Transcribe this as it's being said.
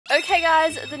Okay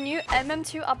guys, the new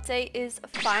MM2 update is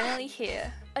finally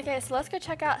here. Okay, so let's go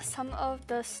check out some of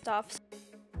the stuff.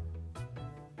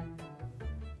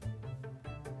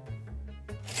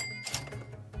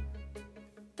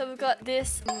 So we've got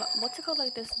this, what's it called,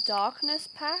 like this darkness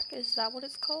pack? Is that what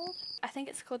it's called? I think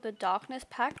it's called the darkness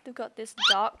pack. We've got this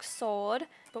dark sword,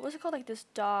 but what's it called, like this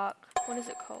dark, what is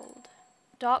it called?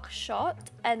 Dark shot,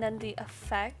 and then the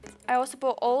effect. I also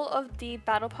bought all of the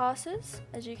battle passes.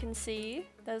 As you can see,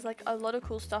 there's like a lot of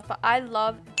cool stuff, but I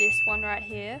love this one right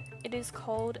here. It is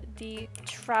called the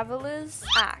Traveler's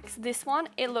Axe. This one,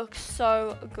 it looks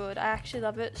so good. I actually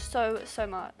love it so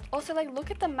much. Also, like, look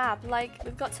at the map. Like,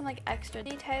 we've got some like extra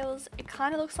details. It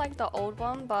kind of looks like the old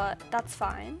one, but that's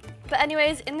fine. But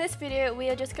anyways, in this video, we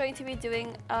are just going to be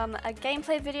doing a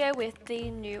gameplay video with the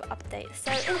new update.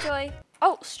 So enjoy.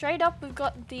 Oh, straight up, we've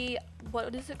got the,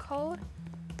 what is it called?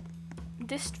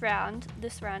 This round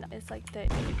is like the,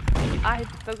 I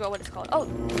forgot what it's called. Oh,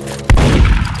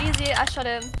 easy, I shot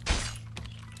him.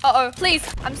 Uh-oh, please,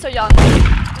 I'm so young.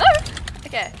 No!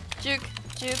 Okay, juke.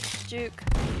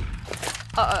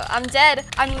 Uh-oh, I'm dead.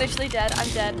 I'm literally dead, I'm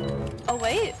dead. Oh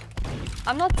wait,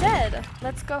 I'm not dead.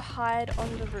 Let's go hide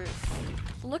on the roof.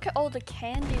 Look at all the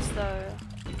candies though.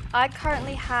 I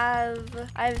currently have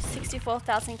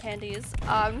 64,000 candies.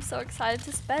 I'm so excited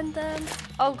to spend them.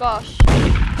 Oh gosh.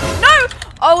 No!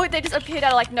 Oh, they just appeared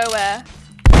out of like nowhere.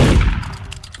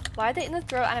 Why are they in the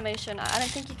throw animation? I don't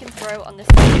think you can throw on this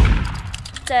thing.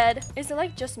 Dead. Is it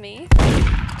like just me?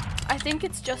 I think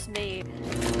it's just me.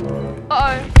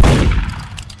 Uh-oh.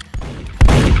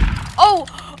 Oh!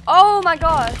 Oh my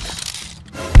gosh.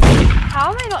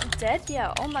 How am I not dead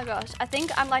yet? Oh my gosh. I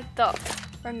think I'm like the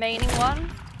remaining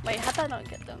one. Wait, how did I not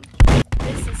get them?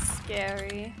 This is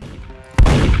scary.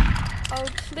 Oh,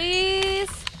 please.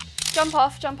 Jump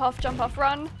off.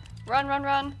 Run.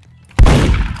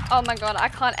 Oh my god, I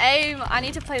can't aim. I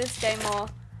need to play this game more.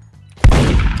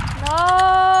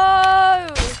 No.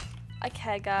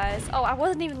 Okay, guys. Oh, I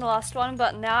wasn't even the last one,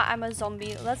 but now I'm a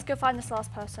zombie. Let's go find this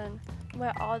last person.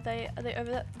 Where are they? Are they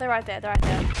over there? They're right there.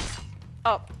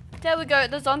 Oh. There we go,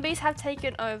 the zombies have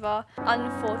taken over.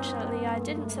 Unfortunately, I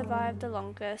didn't survive the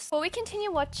longest. Before we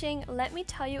continue watching, let me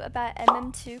tell you about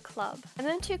MM2 Club.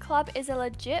 MM2 Club is a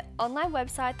legit online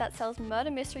website that sells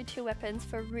murder mystery 2 weapons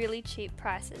for really cheap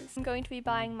prices. I'm going to be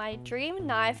buying my dream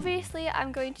knife. Obviously,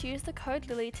 I'm going to use the code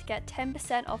𝙠𝙠𝙠 to get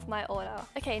 10% off my order.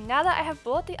 Okay, now that I have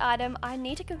bought the item, I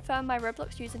need to confirm my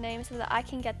Roblox username so that I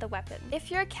can get the weapon. If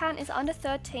your account is under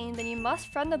 13, then you must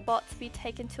friend the bot to be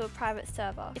taken to a private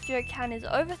server. If your account is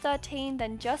over 13,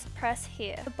 then just press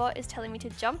here. The bot is telling me to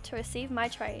jump to receive my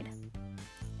trade.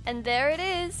 And there it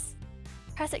is.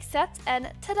 Press accept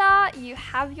and ta-da! You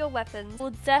have your weapons. We'll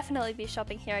definitely be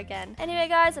shopping here again. Anyway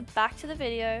guys, back to the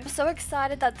video. I'm so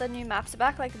excited that the new maps are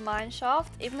back, like Mineshaft.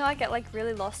 Even though I get like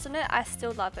really lost in it, I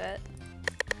still love it.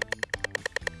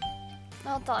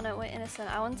 Oh darn it, we're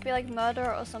innocent. I want to be like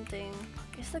murderer or something.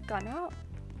 Is the gun out?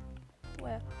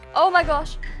 Where? Oh my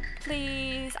gosh!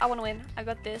 Please, I want to win. I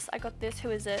got this. Who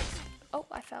is it? Oh,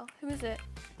 I fell. Who is it?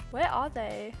 Where are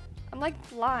they? I'm like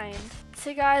blind.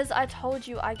 See guys, I told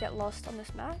you I get lost on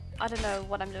this map. I don't know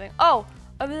what I'm doing. Oh,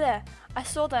 over there. I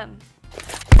saw them.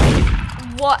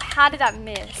 What? How did that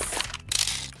miss?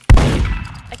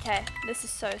 Okay, this is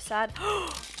so sad.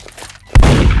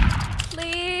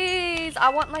 Please, I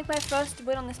want like my first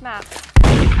win on this map.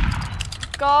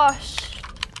 Gosh.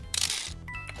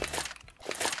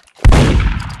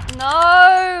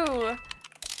 No!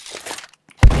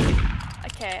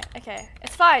 Okay,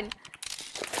 it's fine.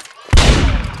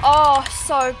 Oh,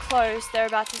 so close. They're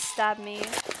about to stab me.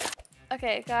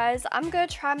 Okay, guys, I'm gonna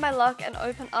try my luck and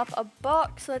open up a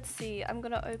box. Let's see. I'm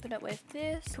gonna open it with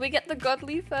this. Can we get the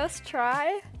𝙂𝙧𝙧𝙦 first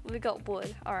try? We got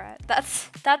wood. Alright.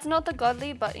 That's not the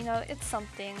𝙂𝙧𝙧𝙦, but you know, it's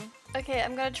something. Okay,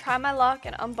 I'm gonna try my luck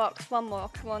and unbox one more.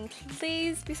 Come on,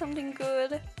 please be something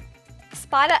good.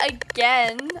 Spider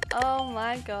again. Oh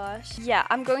my gosh. Yeah,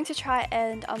 I'm going to try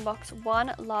and unbox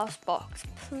one last box.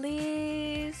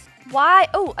 Please. Why?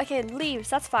 Oh, okay, leaves.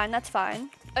 That's fine.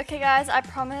 Okay, guys, I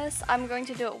promise I'm going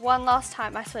to do it one last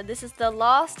time. I swear, this is the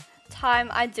last time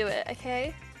I do it,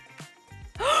 okay?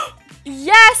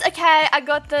 Yes! Okay, I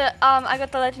got the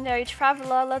legendary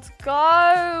traveler. Let's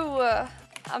go.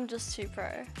 I'm just too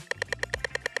pro.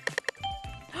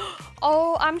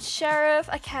 Oh, I'm sheriff.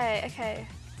 Okay.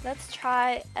 Let's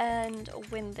try and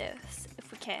win this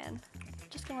if we can.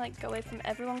 Just gonna like go away from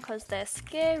everyone because they're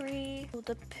scary. Ooh,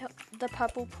 the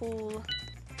purple pool.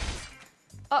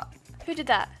 Oh, who did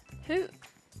that? Who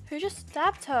just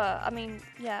stabbed her? I mean,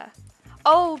 yeah.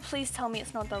 Oh, please tell me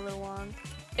it's not the little one.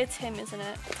 It's him, isn't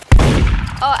it?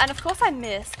 Oh, and of course I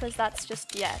missed because that's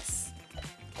just yes.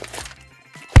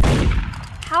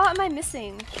 How am I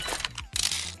missing?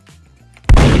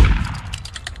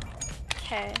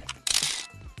 Okay.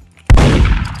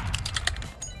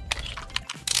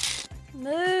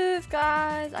 Move,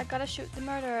 guys. I gotta shoot the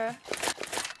murderer.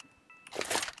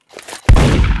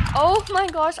 Oh my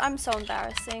gosh, I'm so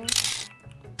embarrassing.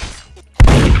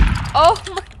 Oh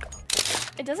my god.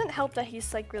 It doesn't help that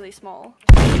he's like really small.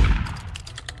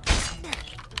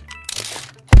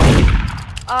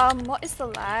 What is the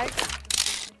lag?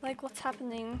 Like, what's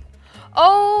happening?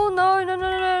 Oh, no, no,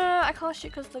 no, no, no, no. I can't shoot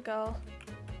because of the girl.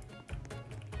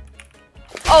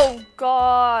 Oh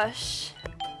gosh.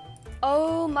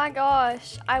 Oh my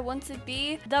gosh. I want to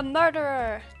be the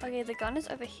murderer. Okay, the gun is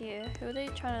over here. Who are they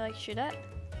trying to like shoot at?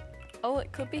 Oh,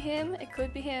 it could be him. It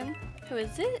could be him. Who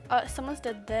is it? Oh, someone's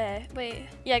dead there. Wait.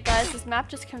 Yeah, guys, this map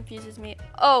just confuses me.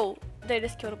 Oh, they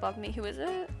just killed above me. Who is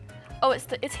it? Oh, it's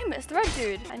him. It's the red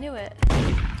dude. I knew it.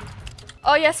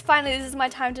 Oh yes, finally, this is my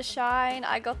time to shine.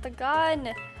 I got the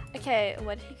gun. Okay,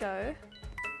 where did he go?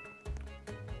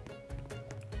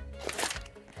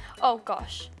 Oh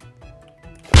gosh.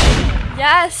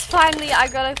 Yes, finally, I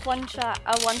got a one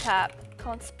tap.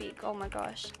 Can't speak. Oh my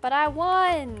gosh. But I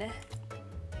won.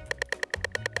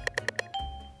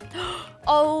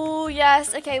 Oh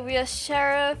yes. Okay, we are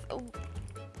sheriff.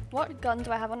 What gun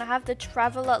do I have on? I have the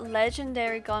Traveler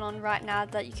Legendary gun on right now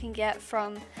that you can get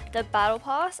from the Battle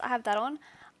Pass. I have that on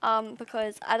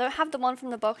because I don't have the one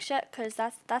from the box yet because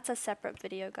that's a separate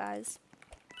video, guys.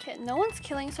 Okay, no one's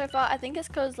killing so far. I think it's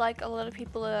because like a lot of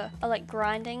people are like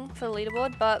grinding for the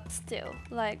leaderboard, but still,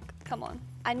 like, come on.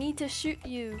 I need to shoot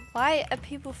you. Why are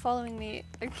people following me?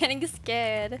 I'm getting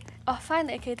scared. Oh,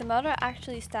 finally. Okay, the murderer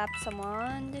actually stabbed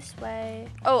someone this way.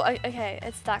 Oh, okay.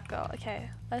 It's that girl.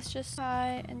 Okay, let's just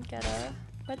try and get her.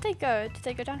 Where'd they go? Did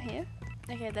they go down here?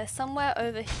 Okay, they're somewhere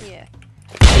over here.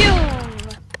 Boom!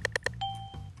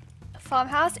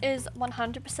 Farmhouse is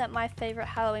 100% my favorite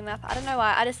Halloween map. I don't know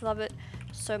why. I just love it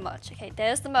so much. Okay,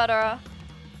 there's the murderer.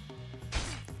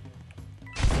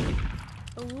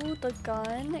 Ooh, the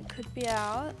gun. It could be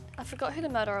out. I forgot who the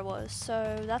murderer was,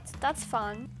 so that's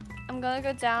fun. I'm gonna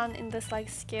go down in this like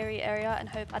scary area and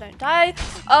hope I don't die.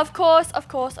 Of course, of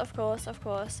course, of course, of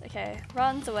course. Okay,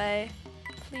 runs away.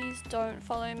 Please don't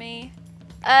follow me.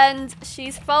 And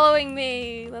she's following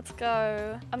me. Let's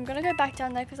go. I'm gonna go back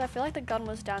down there because I feel like the gun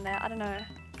was down there. I don't know.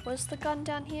 Was the gun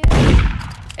down here?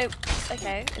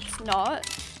 Okay, it's not.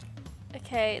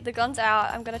 Okay, the gun's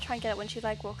out. I'm gonna try and get it when she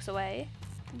like walks away.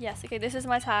 Yes, okay, this is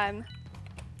my time.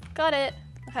 Got it.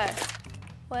 Okay.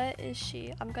 Where is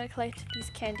she? I'm gonna collect these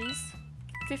candies.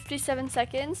 57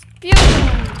 seconds. Phew!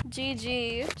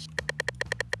 GG.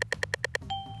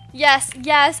 Yes,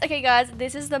 yes. Okay, guys,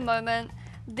 this is the moment.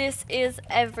 This is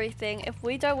everything. If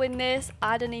we don't win this,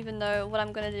 I don't even know what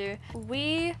I'm gonna do.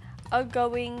 We are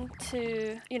going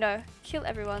to, you know, kill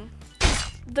everyone.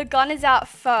 The gun is out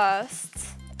first.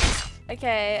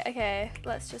 Okay, okay.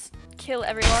 Let's just kill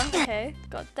everyone. Okay,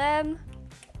 got them.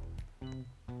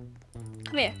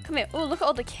 Come here, come here. Oh, look at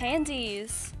all the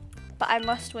candies. But I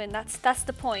must win. That's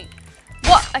the point.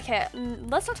 What? Okay,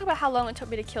 let's not talk about how long it took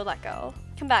me to kill that girl.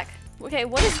 Come back. Okay,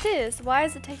 what is this? Why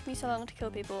does it take me so long to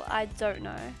kill people? I don't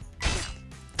know.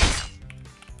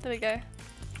 There we go.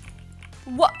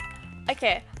 What?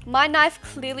 Okay, my knife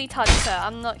clearly touched her.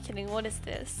 I'm not kidding. What is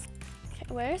this?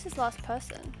 Okay, where is this last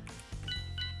person?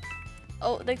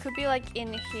 Oh, they could be like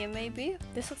in here maybe.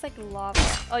 This looks like lava.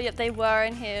 Oh, yep, they were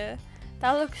in here.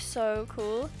 That looks so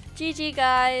cool. GG,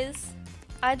 guys.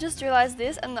 I just realized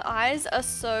this and the eyes are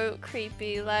so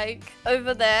creepy. Like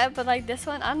over there, but like this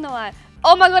one, I don't know why.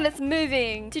 Oh my god, it's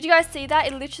moving. Did you guys see that?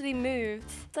 It literally moved.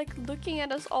 It's like looking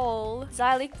at us all.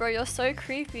 𝙬𝙎, bro, you're so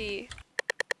creepy.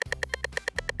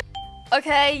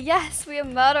 Okay, yes, we are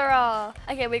murderer.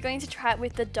 Okay, we're going to try it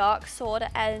with the dark sword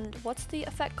and what's the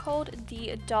effect called?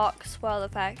 The dark swirl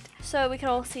effect. So we can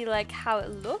all see like how it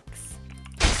looks.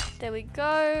 There we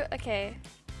go. Okay,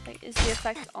 like is the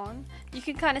effect on? You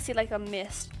can kind of see like a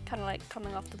mist kind of like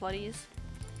coming off the bodies.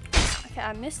 Okay,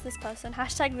 I missed this person.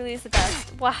 Hashtag Lily is the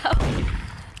best. Wow.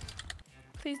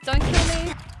 Please don't kill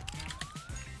me.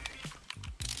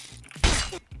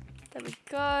 There we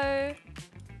go.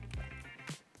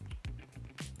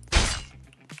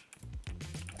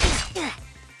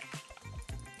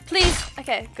 Please.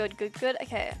 Okay, good, good, good.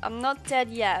 Okay, I'm not dead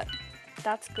yet.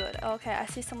 That's good. Okay, I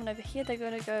see someone over here. They're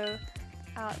gonna go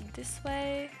out this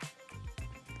way.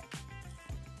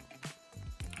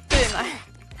 Boom.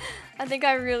 I think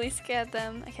I really scared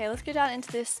them. Okay, let's go down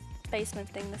into this basement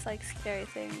thing, this like scary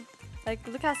thing. Like,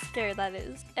 look how scary that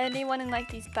is. Anyone in like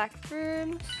these back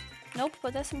rooms? Nope,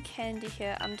 but there's some candy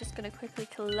here. I'm just gonna quickly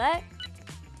collect.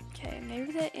 Okay,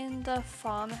 maybe they're in the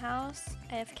farmhouse,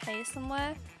 AFK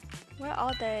somewhere. Where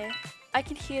are they? I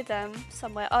can hear them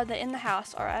somewhere. Oh, they're in the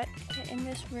house, alright. Okay, in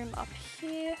this room up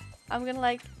here. I'm gonna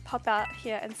like pop out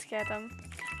here and scare them.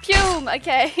 Pum!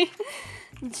 Okay.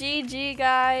 GG,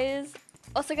 guys.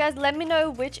 Also, guys, let me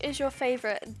know which is your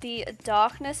favorite, the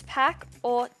Darkness pack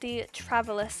or the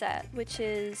Traveler set, which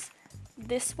is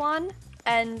this one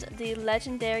and the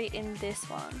Legendary in this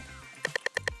one.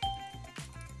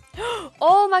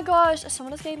 Oh my gosh,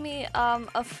 someone just gave me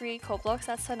a free Roblox.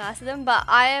 That's so nice of them, but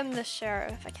I am the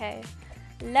sheriff. Okay,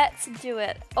 let's do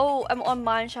it. Oh, I'm on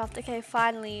mineshaft. Okay,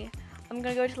 finally. I'm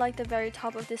gonna go to like the very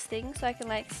top of this thing so I can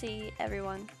like see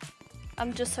everyone.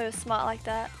 I'm just so smart like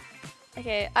that.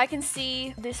 Okay, I can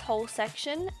see this whole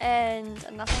section and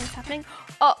nothing's happening.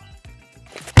 Oh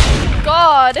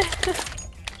God.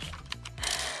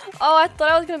 Oh, I thought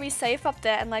I was gonna be safe up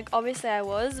there, and like obviously I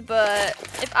was, but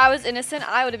if I was innocent,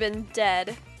 I would have been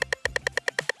dead.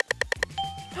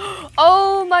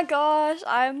 Oh my gosh,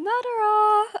 I'm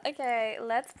murderer. Okay,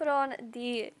 let's put on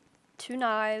the 2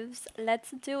 knives. Let's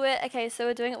do it. Okay, so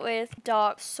we're doing it with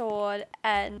dark sword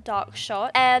and dark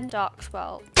shot and dark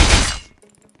swirl.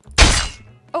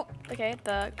 Oh, okay,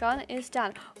 the gun is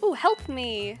down. Oh, help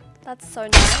me. That's so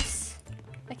nice.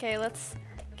 Okay, let's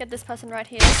get this person right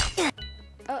here.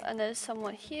 Oh, and there's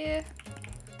someone here.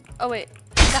 Oh wait,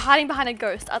 they're hiding behind a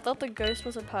ghost. I thought the ghost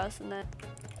was a person then.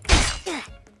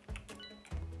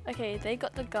 Okay, they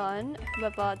got the gun.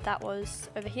 Whoever that was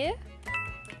over here.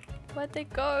 Where'd they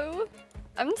go?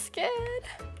 I'm scared.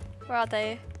 Where are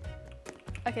they?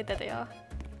 Okay, there they are.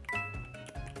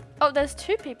 Oh, there's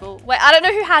 2 people. Wait, I don't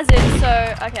know who has it,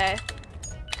 so okay.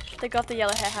 They got the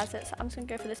yellow hair has it, so I'm just gonna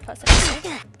go for this person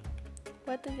here.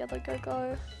 Where'd the yellow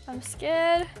go? I'm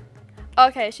scared.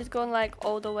 Okay, she's going like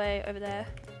all the way over there.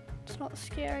 It's not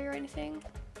scary or anything.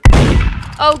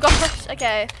 Oh gosh,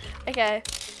 okay, okay.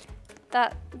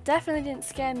 That definitely didn't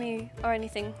scare me or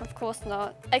anything, of course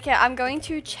not. Okay, I'm going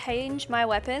to change my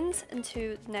weapons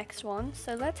into the next one.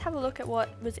 So let's have a look at what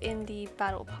was in the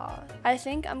battle pass. I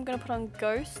think I'm gonna put on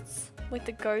ghosts with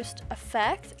the ghost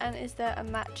effect. And is there a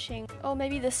matching, oh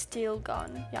maybe the steel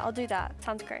gun. Yeah, I'll do that,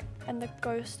 sounds great. And the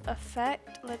ghost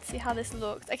effect, let's see how this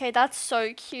looks. Okay, that's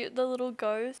so cute, the little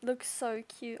ghost looks so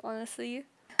cute, honestly.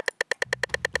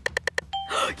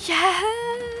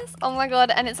 Yes! Oh my god,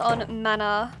 and it's on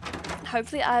mana.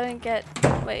 Hopefully I don't get,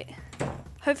 wait.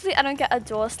 Hopefully I don't get a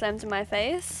door slammed in my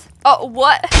face. Oh,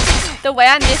 what? The way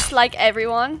I missed like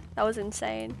everyone. That was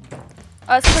insane.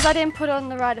 Oh, it's because I didn't put on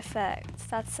the right effects.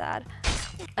 That's sad.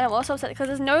 And I'm also upset because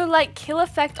there's no like kill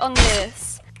effect on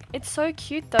this. It's so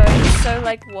cute though. So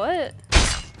like what?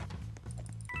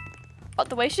 Oh,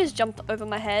 the way she just jumped over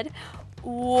my head.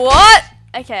 What?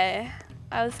 Okay.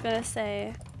 I was gonna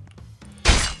say.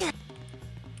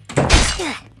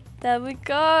 There we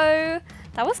go.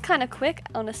 That was kind of quick,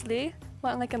 honestly.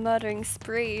 Went on like a murdering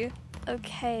spree.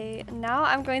 Okay, now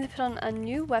I'm going to put on a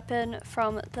new weapon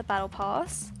from the battle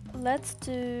pass. Let's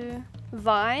do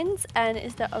vines. And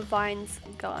is there a vines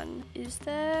gun? Is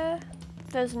there?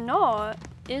 There's not.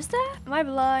 Is there? Am I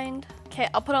blind? Okay,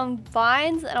 I'll put on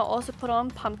vines and I'll also put on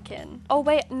pumpkin. Oh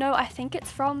wait, no, I think it's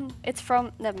from,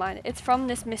 never mind. It's from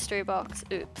this mystery box.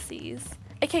 Oopsies.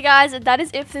 Okay guys, that is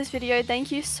it for this video.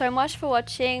 Thank you so much for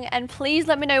watching, and please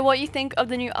let me know what you think of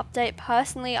the new update.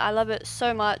 Personally, I love it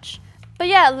so much. But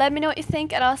yeah, let me know what you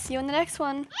think, and I'll see you in the next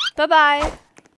one. Bye bye!